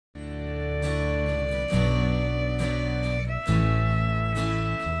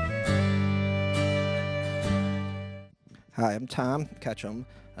Hi, I'm Tom Ketcham.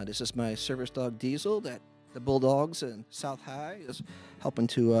 This is my service dog Diesel that the Bulldogs in South High is helping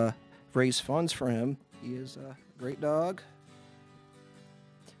to raise funds for him. He is a great dog.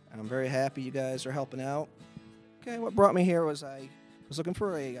 I'm very happy you guys are helping out. Okay, what brought me here was I was looking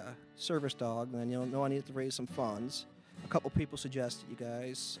for a service dog, and then I needed to raise some funds. A couple people suggested you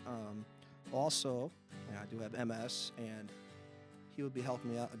guys. Also, I do have MS, and he would be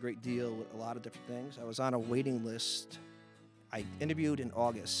helping me out a great deal with a lot of different things. I was on a waiting list. I interviewed in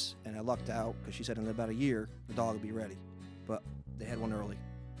August, and I lucked out because she said in about a year the dog would be ready, but they had one early.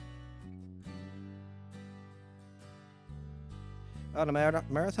 The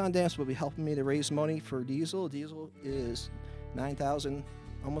marathon dance will be helping me to raise money for Diesel. Diesel is $9,000,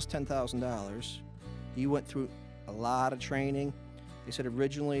 almost $10,000. He went through a lot of training. They said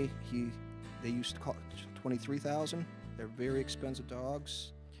originally they used to call it $23,000. They're very expensive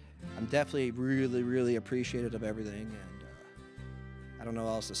dogs. I'm definitely really appreciative of everything, and I don't know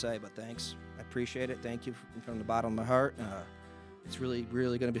what else to say, but thanks. I appreciate it. Thank you from the bottom of my heart. It's really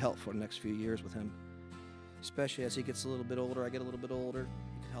going to be helpful in the next few years with him, especially as he gets a little bit older. I get a little bit older.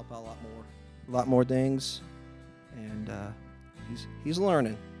 He can help out a lot more things, and he's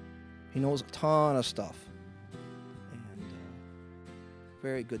learning. He knows a ton of stuff, and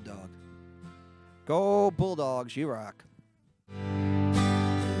very good dog. Go Bulldogs, you rock.